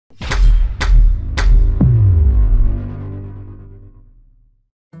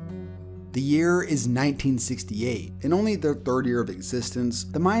The year is 1968. In only their third year of existence,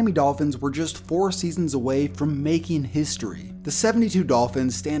 the Miami Dolphins were just 4 seasons away from making history. The 72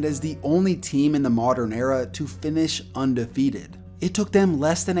 Dolphins stand as the only team in the modern era to finish undefeated. It took them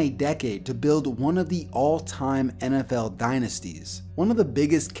less than a decade to build one of the all-time NFL dynasties. One of the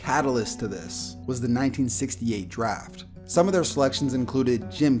biggest catalysts to this was the 1968 draft. Some of their selections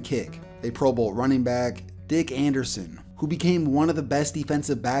included Jim Kick, a Pro Bowl running back, Dick Anderson, who became one of the best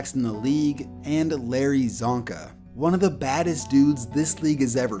defensive backs in the league, and Larry Zonka, one of the baddest dudes this league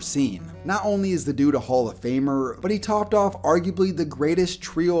has ever seen. Not only is the dude a Hall of Famer, but he topped off arguably the greatest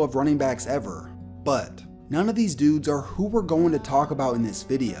trio of running backs ever. But none of these dudes are who we're going to talk about in this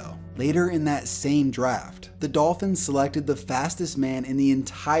video. Later in that same draft, the Dolphins selected the fastest man in the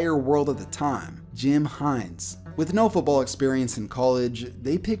entire world at the time, Jim Hines. With no football experience in college,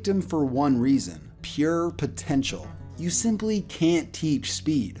 they picked him for one reason: pure potential. You simply can't teach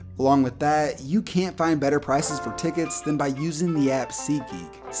speed. Along with that, you can't find better prices for tickets than by using the app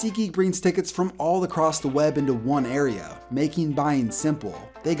SeatGeek. SeatGeek brings tickets from all across the web into one area, making buying simple.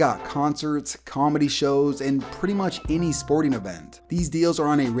 They got concerts, comedy shows, and pretty much any sporting event. These deals are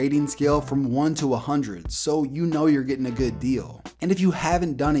on a rating scale from 1 to 100, so you know you're getting a good deal. And if you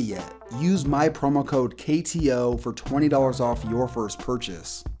haven't done it yet, use my promo code KTO for $20 off your first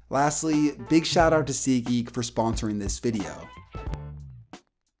purchase. Lastly, big shout out to SeatGeek for sponsoring this video.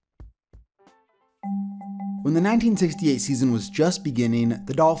 When the 1968 season was just beginning,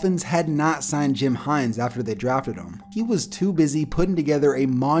 the Dolphins had not signed Jim Hines after they drafted him. He was too busy putting together a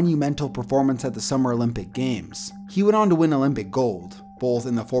monumental performance at the Summer Olympic Games. He went on to win Olympic gold, both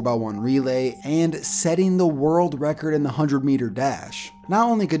in the 4x1 relay and setting the world record in the 100-meter dash. Not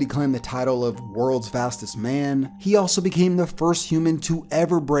only could he claim the title of world's fastest man, he also became the first human to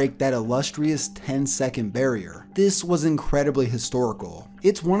ever break that illustrious 10-second barrier. This was incredibly historical.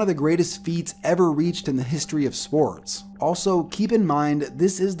 It's one of the greatest feats ever reached in the history of sports. Also, keep in mind,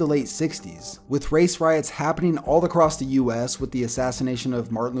 this is the late 60s, with race riots happening all across the US with the assassination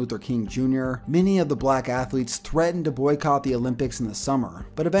of Martin Luther King Jr. Many of the black athletes threatened to boycott the Olympics in the summer,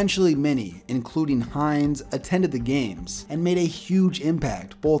 but eventually many, including Hines, attended the games and made a huge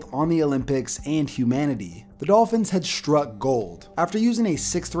impact both on the Olympics and humanity. The Dolphins had struck gold. After using a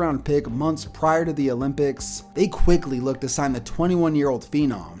 6th round pick months prior to the Olympics, they quickly looked to sign the 21-year-old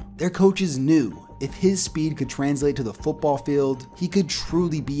phenom. Their coaches knew if his speed could translate to the football field, he could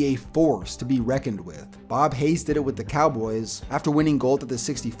truly be a force to be reckoned with. Bob Hayes did it with the Cowboys. After winning gold at the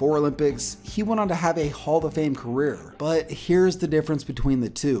 '64 Olympics, he went on to have a Hall of Fame career. But here's the difference between the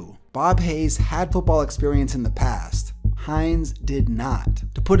two. Bob Hayes had football experience in the past. Hines did not.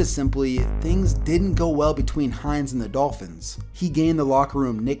 To put it simply, things didn't go well between Hines and the Dolphins. He gained the locker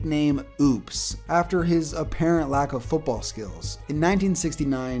room nickname Oops after his apparent lack of football skills. In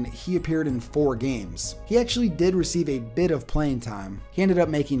 1969, he appeared in 4 games. He actually did receive a bit of playing time. He ended up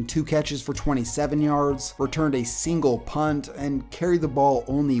making 2 catches for 27 yards, returned a single punt, and carried the ball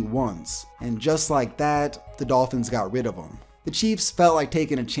only once. And just like that, the Dolphins got rid of him. The Chiefs felt like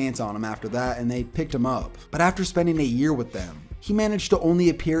taking a chance on him after that, and they picked him up. But after spending a year with them, he managed to only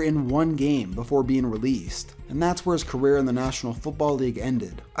appear in 1 game before being released. And that's where his career in the National Football League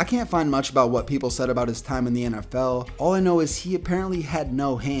ended. I can't find much about what people said about his time in the NFL. All I know is he apparently had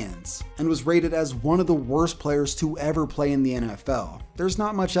no hands, and was rated as one of the worst players to ever play in the NFL. There's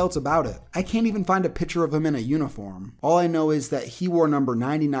not much else about it. I can't even find a picture of him in a uniform. All I know is that he wore number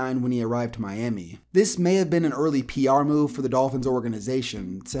 99 when he arrived to Miami. This may have been an early PR move for the Dolphins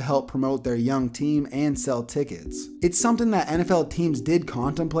organization to help promote their young team and sell tickets. It's something that NFL teams did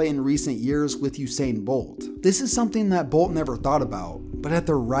contemplate in recent years with Usain Bolt. This is something that Bolt never thought about, but at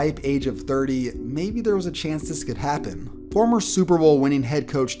the ripe age of 30, maybe there was a chance this could happen. Former Super Bowl winning head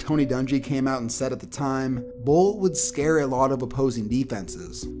coach Tony Dungy came out and said at the time, Bolt would scare a lot of opposing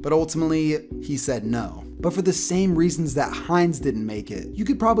defenses, but ultimately, he said no. But for the same reasons that Hines didn't make it, you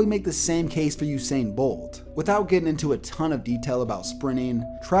could probably make the same case for Usain Bolt. Without getting into a ton of detail about sprinting,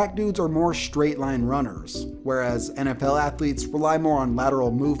 track dudes are more straight line runners, whereas NFL athletes rely more on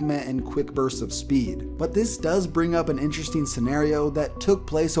lateral movement and quick bursts of speed. But this does bring up an interesting scenario that took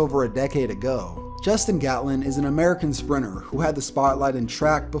place over a decade ago. Justin Gatlin is an American sprinter who had the spotlight in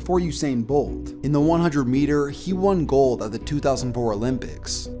track before Usain Bolt. In the 100 meter, he won gold at the 2004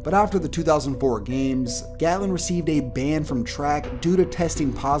 Olympics. But after the 2004 games, Gatlin received a ban from track due to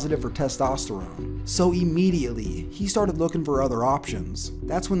testing positive for testosterone. So immediately, he started looking for other options.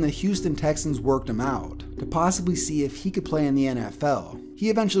 That's when the Houston Texans worked him out, to possibly see if he could play in the NFL. He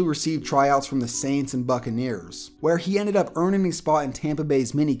eventually received tryouts from the Saints and Buccaneers, where he ended up earning a spot in Tampa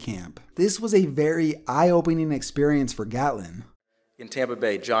Bay's minicamp. This was a very eye-opening experience for Gatlin. In Tampa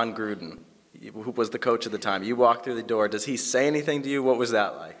Bay, John Gruden, who was the coach at the time, you walked through the door. Does he say anything to you? What was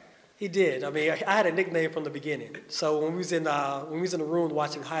that like? He did. I mean, I had a nickname from the beginning. So when we was in the room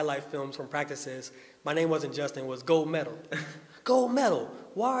watching highlight films from practices, my name wasn't Justin, it was Gold Medal. Gold Medal.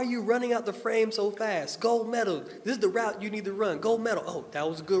 Why are you running out the frame so fast? Gold Medal. This is the route you need to run. Gold Medal. Oh, that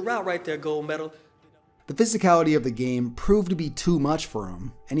was a good route right there, Gold Medal. The physicality of the game proved to be too much for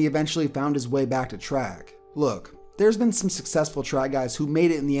him, and he eventually found his way back to track. Look, there's been some successful track guys who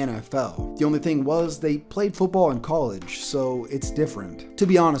made it in the NFL. The only thing was they played football in college, so it's different. To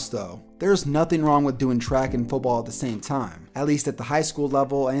be honest though, there's nothing wrong with doing track and football at the same time, at least at the high school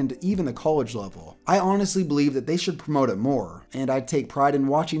level and even the college level. I honestly believe that they should promote it more, and I take pride in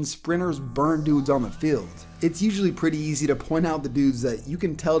watching sprinters burn dudes on the field. It's usually pretty easy to point out the dudes that you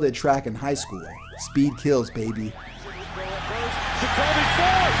can tell did track in high school. Speed kills, baby.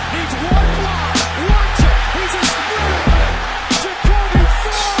 He's won.